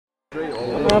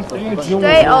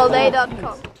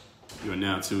DreAllDay.com. You are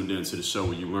now tuned in to the show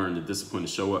where you learn the discipline to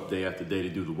show up day after day, to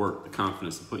do the work, the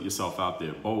confidence to put yourself out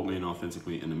there boldly and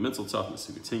authentically, and the mental toughness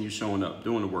to continue showing up,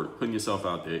 doing the work, putting yourself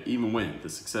out there, even when the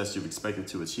success you've expected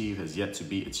to achieve has yet to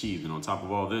be achieved. And on top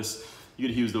of all this, you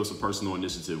get a huge dose of personal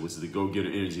initiative, which is the go-getter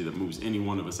energy that moves any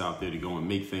one of us out there to go and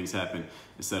make things happen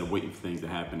instead of waiting for things to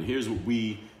happen. And here's what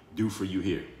we do for you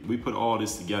here. We put all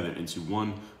this together into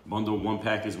one bundle, one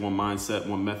package, one mindset,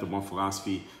 one method, one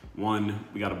philosophy.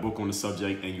 We got a book on the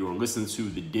subject, and you're listening to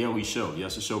the daily show.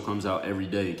 Yes, the show comes out every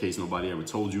day in case nobody ever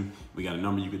told you. We got a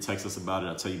number, you can text us about it.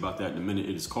 I'll tell you about that in a minute.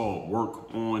 It is called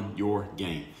Work on Your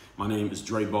Game. My name is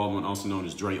Dre Baldwin, also known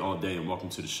as Dre All Day, and welcome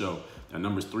to the show. That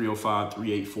number is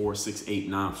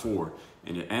 305-384-6894.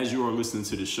 And as you are listening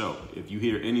to the show, if you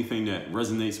hear anything that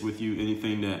resonates with you,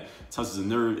 anything that touches a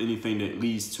nerve, anything that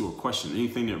leads to a question,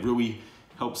 anything that really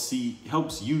helps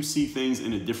you see things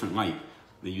in a different light,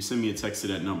 then you send me a text to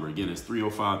that number. Again, it's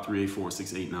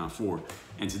 305-384-6894.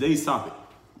 And today's topic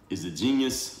is the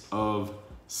genius of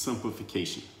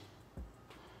simplification.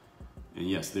 And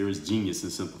yes, there is genius in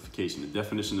simplification. The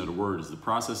definition of the word is the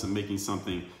process of making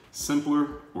something simpler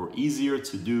or easier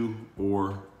to do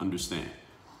or understand.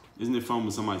 Isn't it fun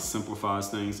when somebody simplifies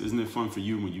things? Isn't it fun for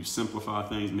you when you simplify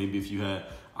things? Maybe if you had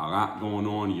a lot going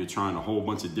on and you're trying a whole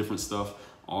bunch of different stuff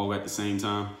all at the same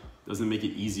time. Doesn't it make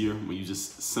it easier when you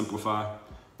just simplify?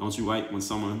 Don't you like when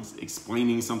someone's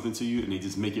explaining something to you and they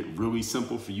just make it really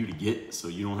simple for you to get, so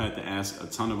you don't have to ask a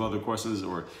ton of other questions,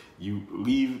 or you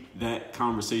leave that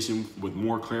conversation with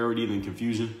more clarity than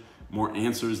confusion, more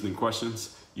answers than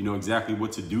questions? You know exactly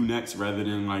what to do next, rather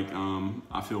than like,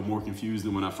 I feel more confused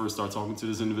than when I first start talking to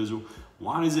this individual.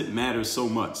 Why does it matter so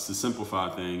much to simplify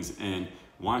things, and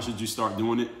why should you start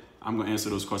doing it? I'm gonna answer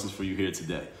those questions for you here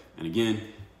today. And again,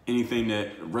 anything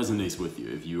that resonates with you.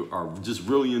 If you are just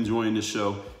really enjoying this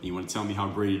show and you want to tell me how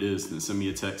great it is, then send me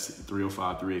a text at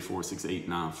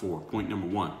 305-384-6894. Point number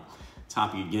one.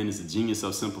 Topic again is the genius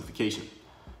of simplification.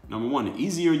 Number one, the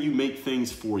easier you make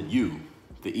things for you,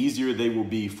 the easier they will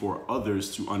be for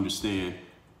others to understand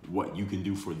what you can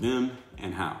do for them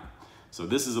and how. So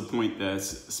this is a point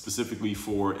that's specifically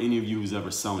for any of you who's ever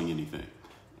selling anything.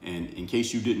 And in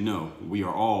case you didn't know, we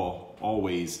are all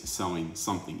always selling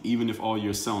something, even if all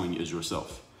you're selling is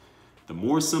yourself. The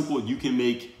more simple you can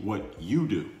make what you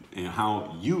do and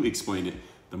how you explain it,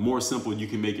 the more simple you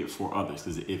can make it for others.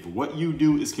 Because if what you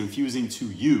do is confusing to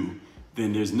you,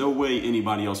 then there's no way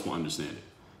anybody else will understand it.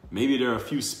 Maybe there are a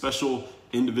few special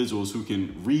individuals who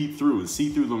can read through and see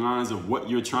through the lines of what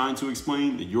you're trying to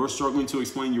explain, that you're struggling to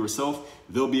explain yourself.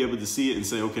 They'll be able to see it and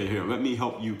say, okay, here, let me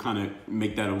help you kind of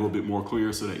make that a little bit more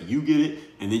clear so that you get it,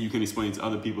 and then you can explain it to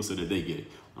other people so that they get it.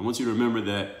 I want you to remember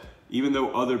that even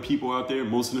though other people out there,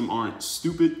 most of them aren't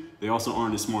stupid, they also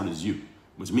aren't as smart as you,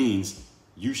 which means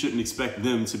you shouldn't expect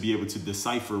them to be able to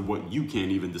decipher what you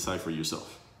can't even decipher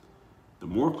yourself. The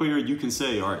more clear you can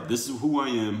say, all right, this is who I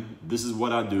am, this is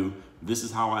what I do, this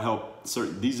is how I help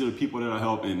these are the people that I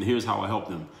help, and here's how I help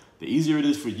them. The easier it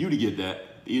is for you to get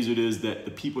that, the easier it is that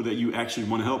the people that you actually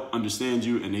want to help understand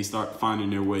you, and they start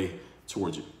finding their way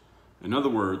towards you. In other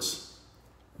words,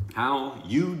 how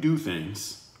you do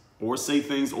things or say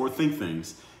things or think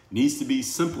things needs to be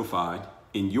simplified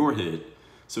in your head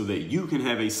so that you can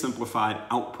have a simplified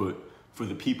output for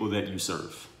the people that you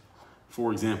serve.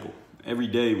 For example, every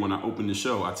day when I open the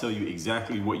show, I tell you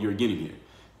exactly what you're getting here.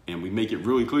 And we make it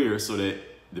really clear so that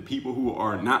the people who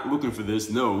are not looking for this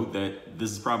know that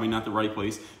this is probably not the right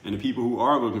place. And the people who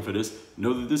are looking for this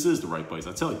know that this is the right place.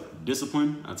 I tell you,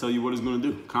 discipline, I tell you what it's going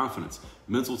to do. Confidence,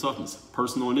 mental toughness,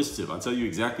 personal initiative. I tell you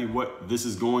exactly what this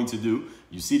is going to do.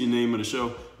 You see the name of the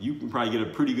show, you can probably get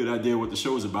a pretty good idea what the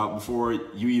show is about before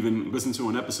you even listen to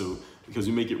an episode, because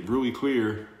we make it really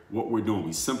clear what we're doing.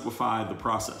 We simplify the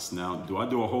process. Now, do I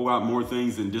do a whole lot more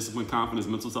things than discipline, confidence,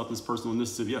 mental toughness, personal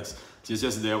initiative? Yes. Just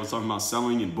yesterday, I was talking about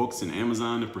selling and books and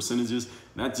Amazon and percentages.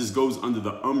 That just goes under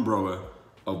the umbrella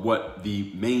of what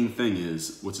the main thing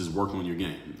is, which is work on your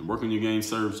game. And work on your game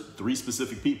serves three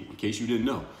specific people, in case you didn't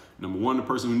know. Number one, the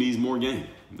person who needs more game.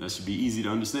 That should be easy to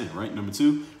understand, right? Number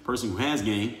two, person who has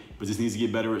game, but just needs to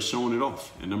get better at showing it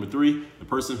off. And number three, the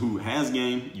person who has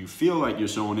game, you feel like you're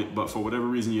showing it, but for whatever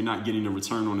reason, you're not getting the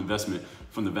return on investment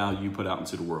from the value you put out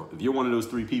into the world. If you're one of those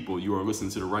three people, you are listening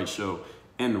to the right show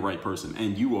and the right person,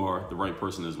 and you are the right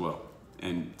person as well.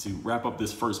 And to wrap up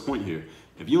this first point here,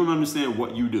 if you don't understand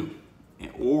what you do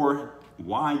or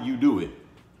why you do it,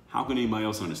 how can anybody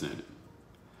else understand it?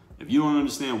 If you don't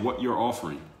understand what you're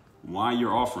offering, why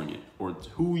you're offering it, or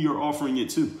who you're offering it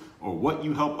to, or what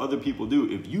you help other people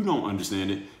do, if you don't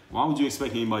understand it, why would you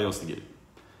expect anybody else to get it?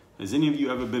 Has any of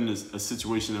you ever been in a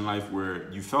situation in life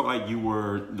where you felt like you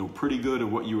were pretty good at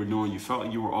what you were doing? You felt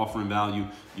like you were offering value.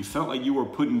 You felt like you were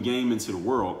putting game into the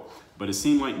world, but it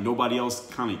seemed like nobody else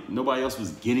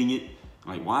was getting it.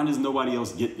 Like, why does nobody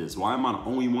else get this? Why am I the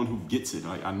only one who gets it?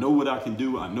 Like, I know what I can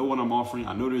do. I know what I'm offering.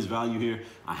 I know there's value here.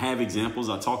 I have examples.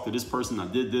 I talked to this person. I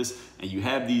did this. And you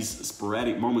have these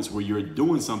sporadic moments where you're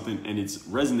doing something and it's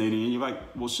resonating and you're like,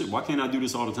 well, shit, why can't I do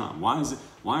this all the time?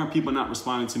 Why are people not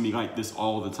responding to me like this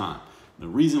all the time? The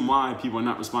reason why people are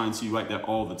not responding to you like that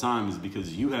all the time is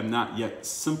because you have not yet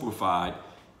simplified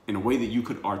in a way that you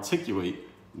could articulate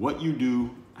what you do,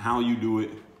 how you do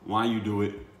it, why you do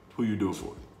it, who you do it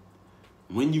for.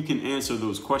 When you can answer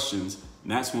those questions,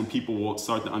 that's when people will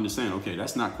start to understand, okay,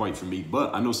 that's not quite for me,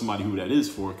 but I know somebody who that is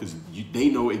for, because they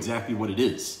know exactly what it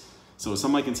is. So if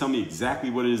somebody can tell me exactly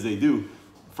what it is they do,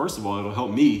 first of all, it'll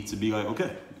help me to be like,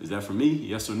 okay, is that for me?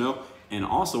 Yes or no? And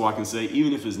also I can say,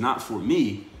 even if it's not for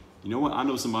me, you know what? I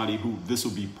know somebody who this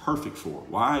will be perfect for.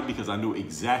 Why? Because I know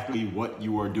exactly what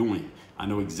you are doing. I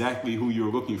know exactly who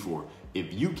you're looking for.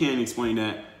 If you can't explain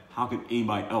that, how can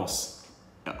anybody else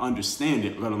understand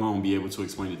it, let alone be able to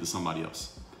explain it to somebody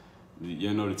else?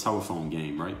 You know the telephone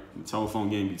game, right? The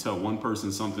telephone game, you tell one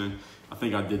person something. I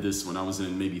think I did this when I was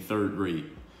in maybe 3rd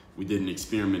grade. We did an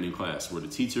experiment in class where the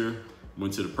teacher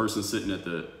went to the person sitting at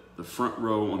the front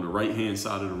row on the right-hand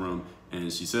side of the room,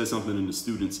 and she said something in the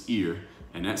student's ear,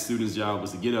 and that student's job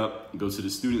was to get up, go to the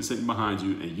student sitting behind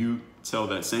you, and you tell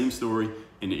that same story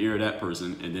in the ear of that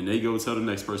person, and then they go tell the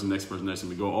next person, and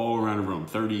we go all around the room,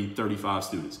 30, 35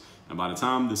 students. And by the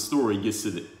time the story gets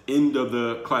to the end of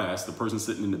the class, the person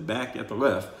sitting in the back at the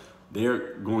left,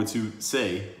 they're going to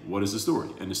say, what is the story?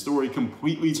 And the story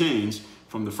completely changed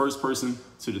from the first person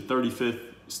to the 35th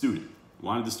student.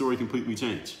 Why did the story completely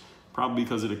change? Probably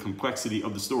because of the complexity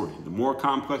of the story. The more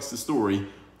complex the story,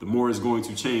 the more it's going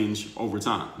to change over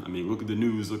time. I mean, look at the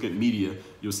news, look at media,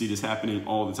 you'll see this happening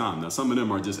all the time. Now, some of them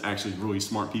are just actually really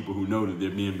smart people who know that they're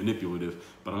being manipulative,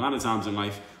 but a lot of times in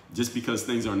life, just because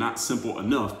things are not simple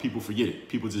enough, people forget it.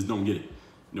 People just don't get it.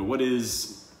 You know, what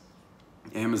is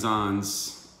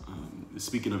Amazon's,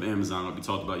 speaking of Amazon, like we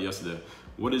talked about yesterday,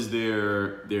 what is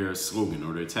their slogan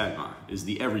or their tagline? It's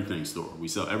the everything store. We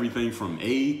sell everything from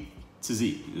A to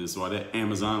Z. That's why that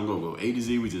Amazon logo, A to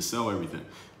Z, we just sell everything.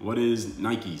 What is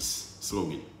Nike's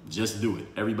slogan? Just do it.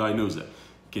 Everybody knows that.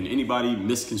 Can anybody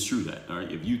misconstrue that? All right.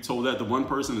 If you told that to one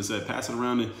person and said, pass it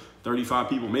around to 35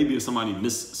 people, maybe if somebody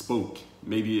misspoke,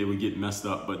 maybe it would get messed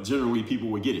up, but generally people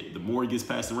would get it. The more it gets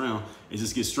passed around, it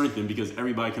just gets strengthened because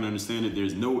everybody can understand it.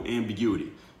 There's no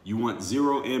ambiguity. You want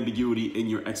zero ambiguity in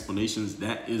your explanations.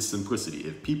 That is simplicity.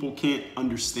 If people can't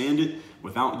understand it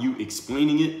without you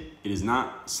explaining it, it is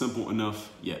not simple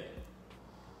enough yet.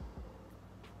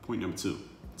 Point number 2,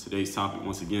 today's topic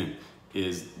once again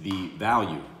is the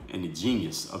value and the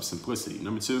genius of simplicity.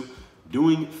 Number 2,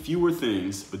 doing fewer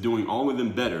things, but doing all of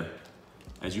them better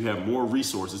as you have more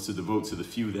resources to devote to the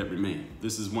few that remain.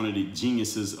 This is one of the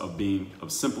geniuses of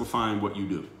simplifying what you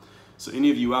do. So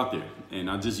any of you out there, and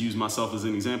I just use myself as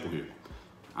an example here,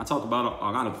 I talk about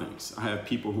a lot of things. I have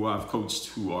people who I've coached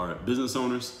who are business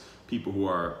owners, people who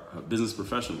are business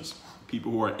professionals,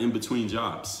 people who are in between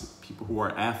jobs, people who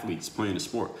are athletes playing a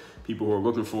sport, people who are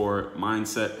looking for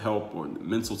mindset help or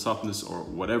mental toughness or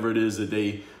whatever it is that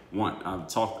they want. I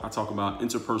talk about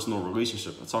interpersonal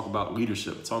relationship. I talk about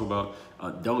leadership. I talk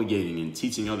about delegating and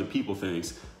teaching other people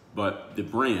things. But the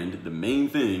brand, the main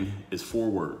thing is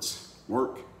 4 words: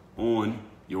 work on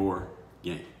your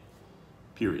game,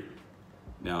 period.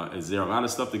 Now, is there a lot of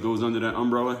stuff that goes under that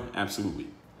umbrella? Absolutely.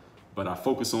 But I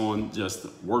focus on just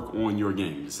work on your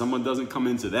game. If someone doesn't come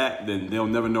into that, then they'll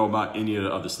never know about any of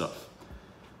the other stuff.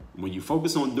 When you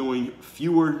focus on doing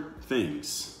fewer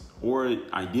things, or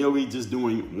ideally just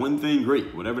doing one thing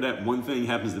great, whatever that one thing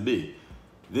happens to be,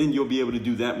 then you'll be able to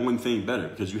do that one thing better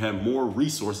because you have more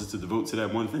resources to devote to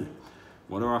that one thing.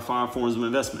 What are our 5 forms of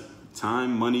investment?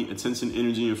 Time, money, attention,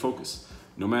 energy, and focus.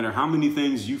 No matter how many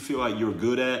things you feel like you're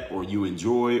good at or you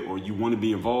enjoy or you want to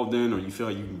be involved in, or you feel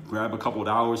like you can grab a couple of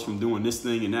hours from doing this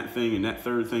thing and that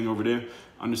third thing over there,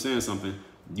 understand something.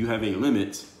 You have a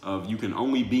limit of you can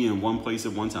only be in one place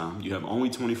at one time. You have only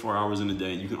 24 hours in a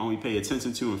day. You can only pay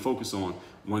attention to and focus on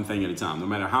one thing at a time. No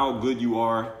matter how good you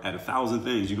are at 1,000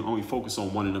 things, you can only focus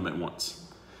on one of them at once.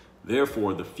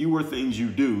 Therefore, the fewer things you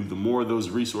do, the more of those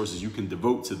resources you can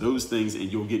devote to those things,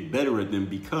 and you'll get better at them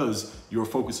because you're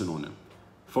focusing on them.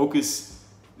 Focus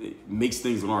makes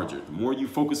things larger. The more you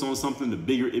focus on something, the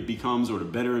bigger it becomes, or the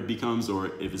better it becomes,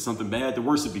 or if it's something bad, the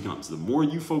worse it becomes. The more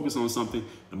you focus on something,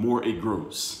 the more it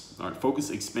grows. All right, focus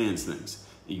expands things.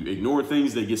 And you ignore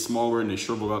things, they get smaller and they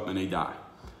shrivel up and they die.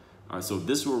 All right, so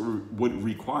this would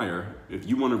require, if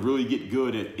you want to really get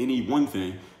good at any one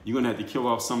thing, you're going to have to kill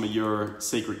off some of your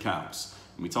sacred cows.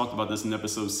 And we talked about this in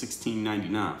episode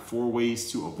 1699, 4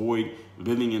 ways to avoid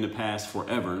living in the past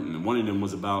forever. And one of them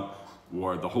was about,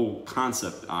 or the whole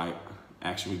concept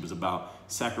was about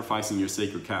sacrificing your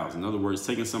sacred cows. In other words,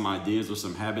 taking some ideas or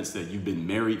some habits that you've been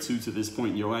married to this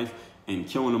point in your life and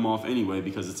killing them off anyway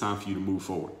because it's time for you to move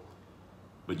forward.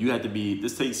 But you had to be,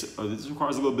 this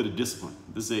requires a little bit of discipline.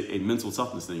 This is a mental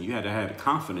toughness thing. You had to have the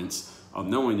confidence of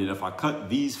knowing that if I cut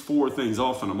these 4 things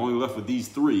off and I'm only left with these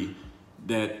 3,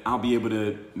 that I'll be able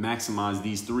to maximize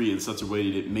these 3 in such a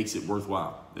way that it makes it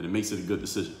worthwhile, that it makes it a good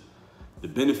decision. The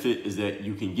benefit is that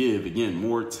you can give, again,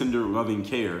 more tender, loving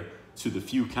care to the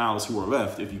few cows who are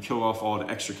left if you kill off all the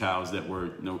extra cows that were,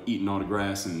 eating all the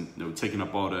grass and, taking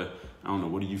up all the, I don't know,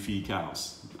 what do you feed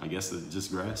cows? I guess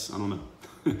just grass? I don't know.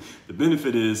 The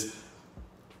benefit is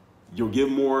you'll give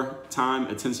more time,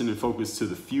 attention, and focus to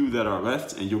the few that are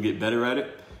left, and you'll get better at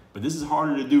it. But this is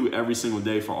harder to do every single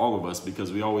day for all of us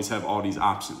because we always have all these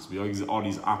options. We always have all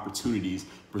these opportunities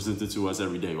presented to us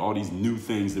every day, all these new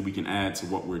things that we can add to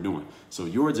what we're doing. So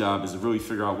your job is to really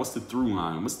figure out what's the through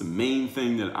line, what's the main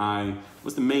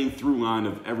through line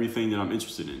of everything that I'm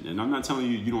interested in. And I'm not telling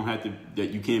you that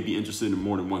you can't be interested in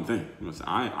more than one thing.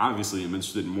 I obviously am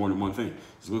interested in more than one thing.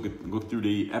 Just look through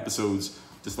the episodes,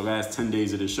 just the last 10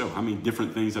 days of this show. How many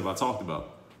different things have I talked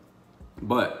about?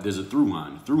 But there's a through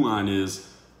line. The through line is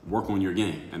work on your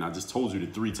game. And I just told you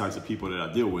the 3 types of people that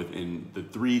I deal with, and the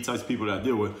 3 types of people that I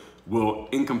deal with will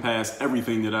encompass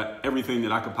everything that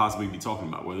I could possibly be talking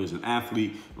about, whether it's an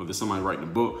athlete, whether it's somebody writing a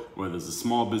book, whether it's a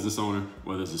small business owner,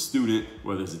 whether it's a student,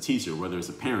 whether it's a teacher, whether it's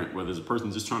a parent, whether it's a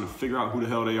person just trying to figure out who the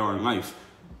hell they are in life.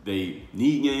 They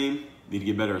need game, need to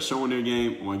get better at showing their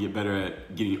game, want to get better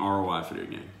at getting ROI for their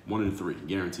game. 1 of the 3,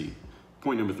 guaranteed.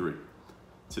 Point number 3.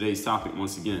 Today's topic,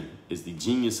 once again, is the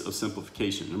genius of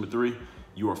simplification. Number 3,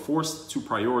 you are forced to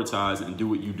prioritize and do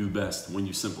what you do best when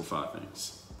you simplify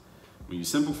things. When you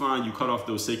simplify and you cut off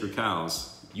those sacred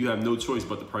cows, you have no choice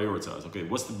but to prioritize. Okay,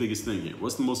 what's the biggest thing here?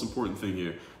 What's the most important thing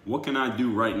here? What can I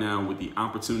do right now with the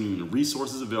opportunity and the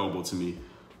resources available to me?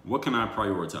 What can I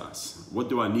prioritize? What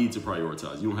do I need to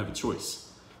prioritize? You don't have a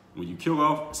choice. When you kill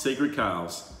off sacred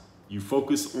cows, you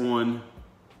focus on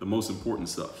the most important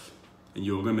stuff and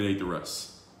you eliminate the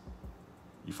rest.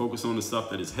 You focus on the stuff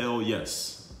that is hell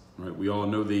yes. Right? We all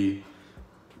know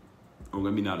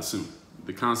let me not assume.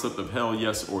 The concept of hell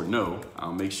yes or no.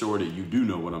 I'll make sure that you do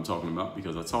know what I'm talking about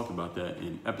because I talked about that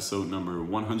in episode number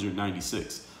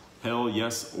 196. Hell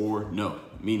yes or no,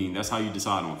 meaning that's how you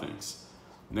decide on things.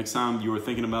 Next time you're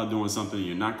thinking about doing something and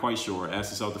you're not quite sure,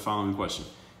 ask yourself the following question.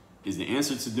 Is the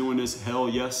answer to doing this hell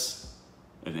yes?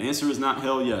 If the answer is not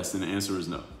hell yes, then the answer is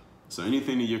no. So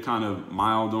anything that you're kind of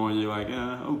mild on, you're like,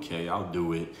 yeah, okay, I'll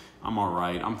do it. I'm all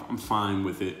right. I'm fine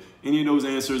with it. Any of those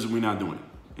answers, we're not doing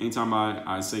it. Anytime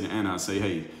I say to Anna, I say,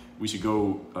 hey, we should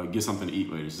go get something to eat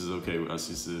later. She says, okay.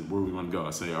 She said, where do we want to go?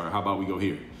 I say, all right, how about we go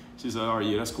here? She said, all right,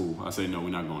 yeah, that's cool. I say, no, we're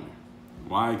not going there.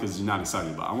 Why? Because you're not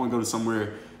excited about it. I want to go to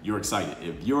somewhere you're excited.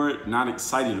 If you're not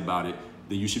excited about it,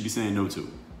 then you should be saying no to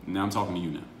it. Now I'm talking to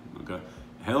you now, okay?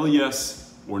 Hell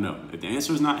yes or no. If the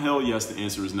answer is not hell yes, the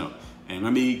answer is no. And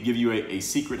let me give you a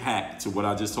secret hack to what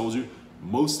I just told you.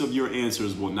 Most of your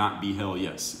answers will not be hell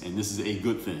yes. And this is a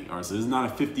good thing. All right, so this is not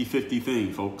a 50-50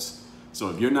 thing, folks. So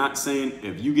if you're not saying,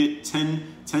 if you get 10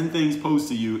 things posed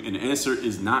to you and the answer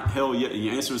is not hell yes, and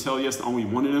your answer is hell yes to only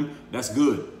 1 of them, that's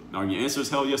good. Now, your answer is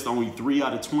hell yes to only 3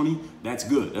 out of 20, that's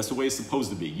good. That's the way it's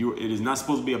supposed to be. It is not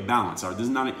supposed to be a balance. All right, this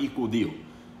is not an equal deal.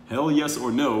 Hell yes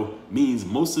or no means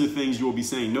most of the things you will be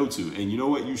saying no to. And you know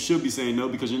what? You should be saying no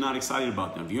because you're not excited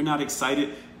about them. If you're not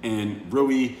excited and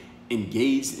really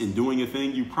engaged in doing a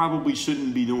thing, you probably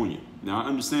shouldn't be doing it. Now, I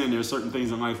understand there are certain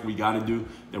things in life we got to do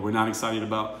that we're not excited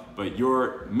about, but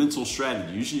your mental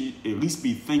strategy, you should at least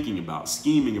be thinking about,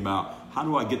 scheming about, how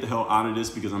do I get the hell out of this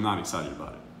because I'm not excited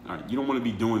about it. All right, you don't want to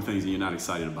be doing things that you're not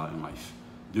excited about in life.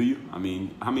 Do you? I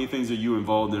mean, how many things are you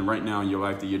involved in right now in your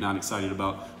life that you're not excited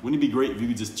about? Wouldn't it be great if you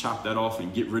could just chop that off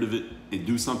and get rid of it and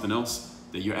do something else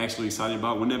that you're actually excited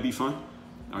about? Wouldn't that be fun?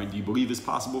 All right, do you believe it's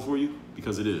possible for you?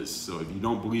 Because it is. So if you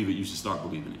don't believe it, you should start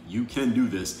believing it. You can do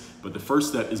this, but the first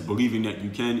step is believing that you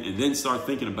can, and then start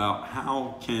thinking about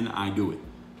how can I do it?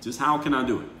 Just how can I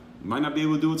do it? You might not be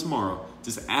able to do it tomorrow.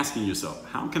 Just asking yourself,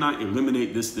 how can I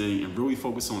eliminate this thing and really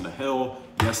focus on the hell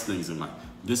yes things in life?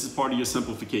 This is part of your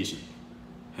simplification.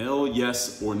 Hell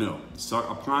yes or no. Start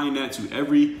applying that to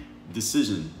every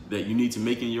decision that you need to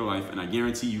make in your life, and I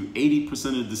guarantee you 80%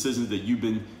 of the decisions that you've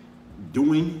been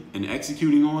doing and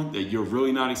executing on that you're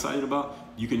really not excited about,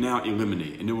 you can now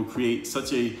eliminate. And it will create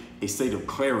such a state of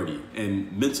clarity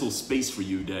and mental space for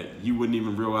you that you wouldn't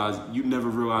even realize, you never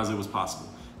realized it was possible.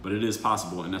 But it is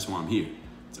possible, and that's why I'm here,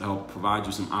 to help provide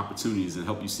you some opportunities and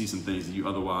help you see some things that you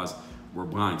otherwise were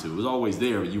blind to. It was always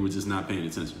there, you were just not paying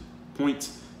attention.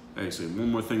 Actually,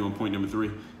 one more thing on point number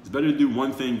 3. It's better to do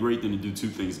one thing great than to do 2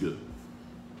 things good.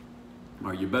 All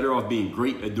right, you're better off being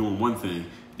great at doing one thing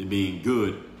than being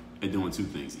good at doing 2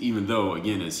 things. Even though,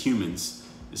 again, as humans,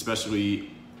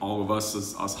 especially all of us,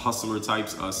 us hustler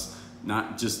types, us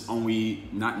not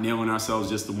nailing ourselves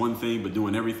just to one thing, but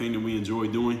doing everything that we enjoy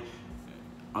doing,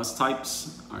 us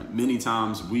types, all right, many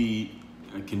times we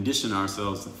condition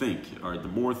ourselves to think, all right, the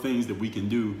more things that we can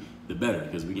do, the better,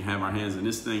 because we can have our hands in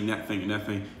this thing, that thing, and that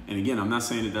thing. And again, I'm not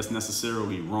saying that that's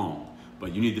necessarily wrong,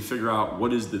 but you need to figure out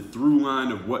what is the through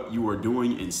line of what you are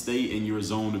doing and stay in your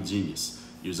zone of genius.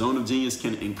 Your zone of genius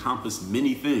can encompass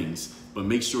many things, but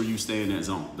make sure you stay in that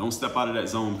zone. Don't step out of that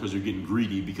zone because you're getting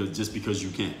greedy just because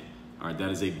you can. All right,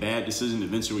 that is a bad decision.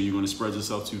 Eventually, you're going to spread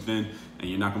yourself too thin, and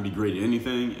you're not going to be great at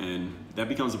anything, and that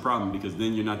becomes a problem because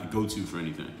then you're not the go-to for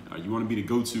anything. All right, you want to be the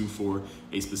go-to for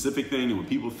a specific thing, and when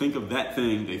people think of that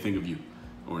thing, they think of you.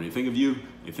 Or when they think of you,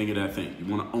 they think of that thing. You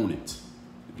want to own it.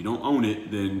 If you don't own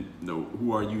it, then no,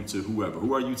 who are you to whoever?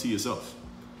 Who are you to yourself?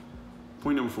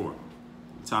 Point number 4,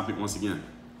 the topic once again,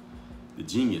 the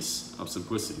genius of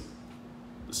simplicity.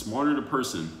 The smarter the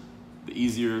person, the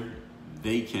easier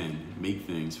they can make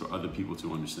things for other people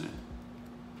to understand.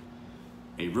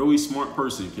 A really smart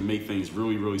person can make things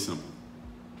really, really simple.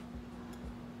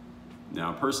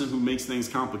 Now, a person who makes things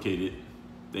complicated,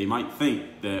 they might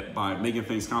think that by making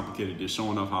things complicated, they're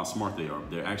showing off how smart they are.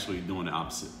 They're actually doing the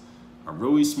opposite. A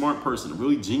really smart person, a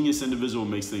really genius individual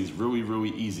makes things really, really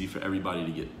easy for everybody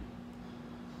to get.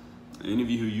 Any of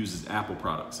you who uses Apple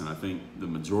products, and I think the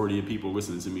majority of people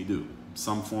listening to me do,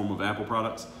 some form of Apple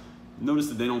products, notice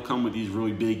that they don't come with these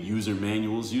really big user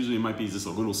manuals. Usually it might be just a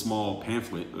little small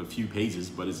pamphlet, a few pages,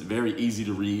 but it's very easy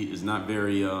to read. It's not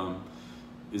very,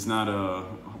 it's not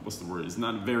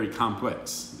very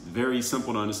complex. It's very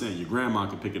simple to understand. Your grandma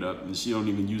can pick it up and she don't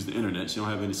even use the internet. She don't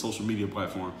have any social media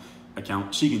platform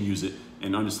account. She can use it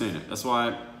and understand it. That's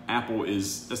why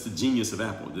that's the genius of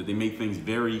Apple, that they make things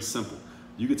very simple.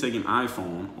 You could take an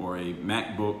iPhone or a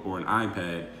MacBook or an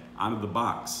iPad out of the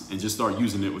box and just start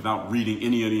using it without reading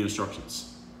any of the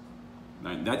instructions.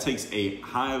 Now, that takes a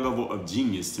high level of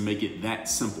genius to make it that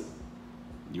simple.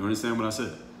 You understand what I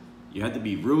said? You have to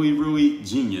be really, really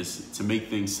genius to make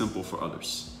things simple for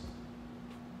others.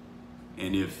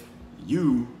 And if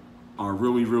you are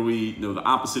really, really, the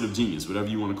opposite of genius, whatever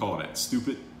you want to call that,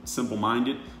 stupid,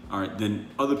 simple-minded, all right, then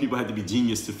other people have to be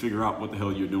genius to figure out what the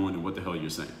hell you're doing and what the hell you're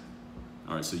saying.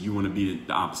 All right, so you want to be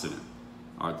the opposite.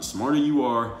 All right, the smarter you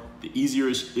are, the easier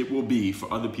it will be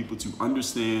for other people to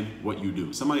understand what you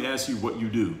do. Somebody asks you what you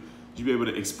do, you'll be able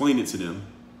to explain it to them.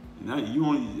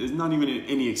 There's not even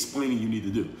any explaining you need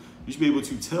to do. You should be able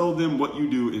to tell them what you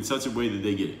do in such a way that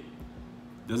they get it.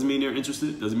 Doesn't mean they're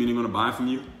interested, doesn't mean they're going to buy from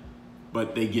you,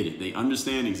 but they get it. They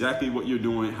understand exactly what you're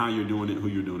doing, how you're doing it, who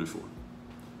you're doing it for.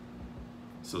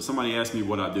 So somebody asked me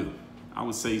what I do. I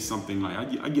would say something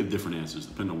like, I give different answers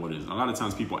depending on what it is. A lot of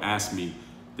times people ask me,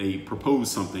 they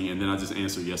propose something and then I just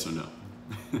answer yes or no.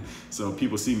 So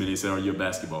people see me and they say, are you a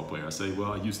basketball player? I say,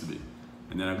 well, I used to be.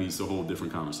 And then that leads to a whole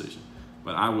different conversation.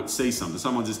 But I would say something.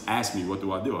 Someone just asked me, what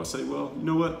do I do? I say, well, you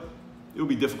know what? It'll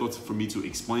be difficult for me to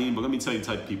explain, but let me tell you the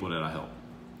type of people that I help.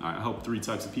 All right, I help 3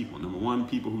 types of people. Number 1,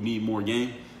 people who need more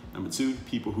game. Number 2,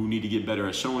 people who need to get better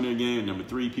at showing their game. Number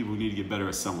 3, people who need to get better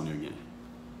at selling their game.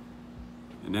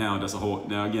 And now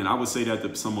again, I would say that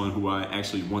to someone who I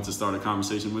actually want to start a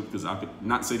conversation with, because I could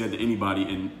not say that to anybody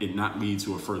and it not lead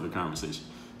to a further conversation.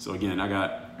 So again, I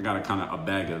got a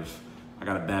bag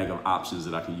of options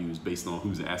that I can use based on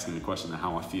who's asking the question and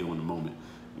how I feel in the moment,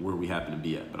 where we happen to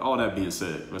be at. But all that being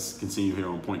said, let's continue here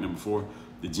on point number 4.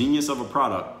 The genius of a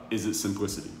product is its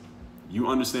simplicity. You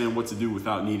understand what to do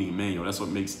without needing a manual. That's what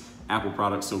makes Apple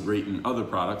products so great and other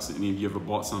products. Any of you ever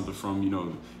bought something from,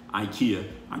 IKEA?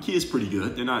 IKEA is pretty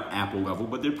good. They're not Apple level,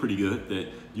 but they're pretty good. That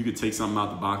you could take something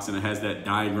out the box and it has that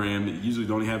diagram. It usually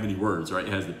don't have any words, right?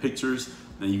 It has the pictures,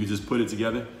 and you can just put it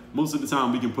together. Most of the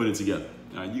time, we can put it together.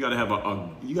 You gotta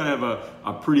have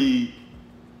a pretty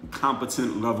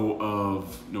competent level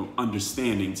of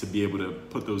understanding to be able to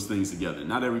put those things together.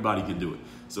 Not everybody can do it.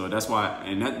 So that's why,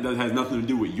 and that has nothing to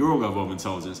do with your level of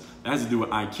intelligence. That has to do with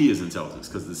IKEA's intelligence.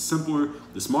 Because the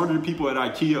smarter the people at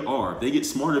IKEA are, if they get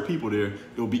smarter people there,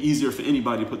 it'll be easier for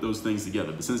anybody to put those things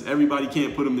together. But since everybody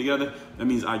can't put them together, that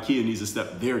means IKEA needs to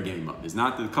step their game up. It's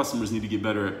not that the customers need to get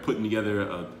better at putting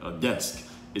together a desk.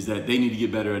 is that they need to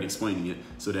get better at explaining it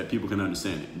so that people can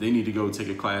understand it. They need to go take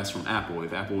a class from Apple.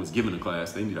 If Apple is giving a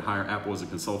class, they need to hire Apple as a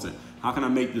consultant. How can I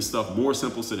make this stuff more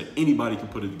simple so that anybody can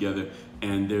put it together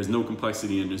and there's no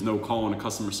complexity and there's no calling a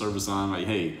customer service line like,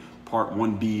 hey, part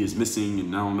 1B is missing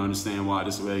and I don't understand why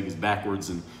this leg is backwards.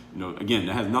 And again,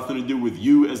 that has nothing to do with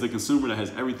you as the consumer. That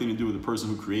has everything to do with the person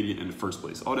who created it in the first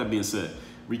place. All that being said,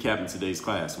 recapping today's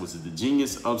class, which is the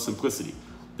genius of simplicity,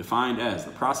 defined as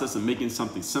the process of making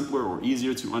something simpler or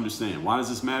easier to understand. Why does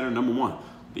this matter? Number one,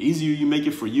 the easier you make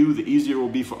it for you, the easier it will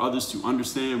be for others to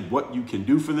understand what you can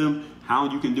do for them,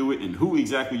 how you can do it, and who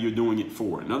exactly you're doing it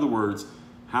for. In other words,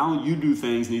 how you do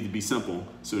things need to be simple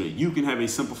so that you can have a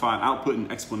simplified output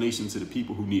and explanation to the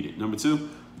people who need it. Number two,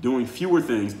 doing fewer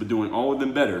things but doing all of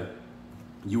them better,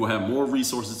 you will have more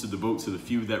resources to devote to the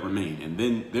few that remain. And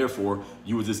then, therefore,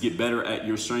 you will just get better at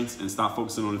your strengths and stop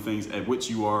focusing on the things at which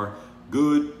you are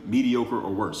good, mediocre,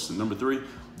 or worse. And number three,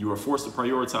 you are forced to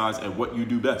prioritize at what you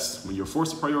do best. When you're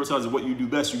forced to prioritize at what you do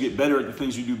best, you get better at the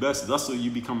things you do best. Thusly, you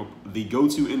become the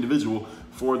go-to individual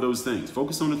for those things.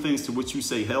 Focus on the things to which you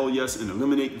say hell yes and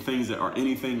eliminate the things that are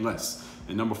anything less.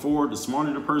 And number four, the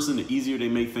smarter the person, the easier they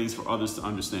make things for others to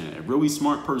understand. A really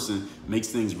smart person makes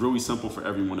things really simple for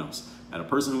everyone else. And a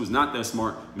person who is not that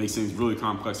smart makes things really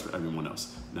complex for everyone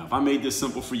else. Now, if I made this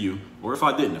simple for you, or if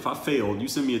I didn't, if I failed, you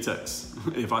send me a text.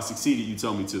 If I succeeded, you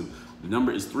tell me to. The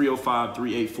number is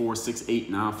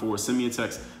 305-384-6894. Send me a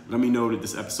text. Let me know that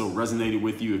this episode resonated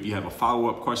with you. If you have a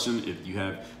follow-up question, if you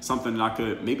have something that I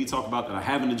could maybe talk about that I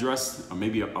haven't addressed, or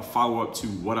maybe a follow-up to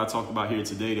what I talked about here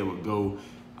today that would go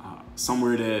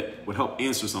somewhere that would help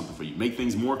answer something for you, make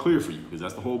things more clear for you, because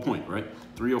that's the whole point, right?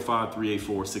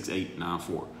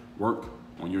 305-384-6894. Work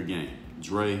on your game.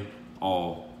 Dre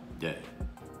all day.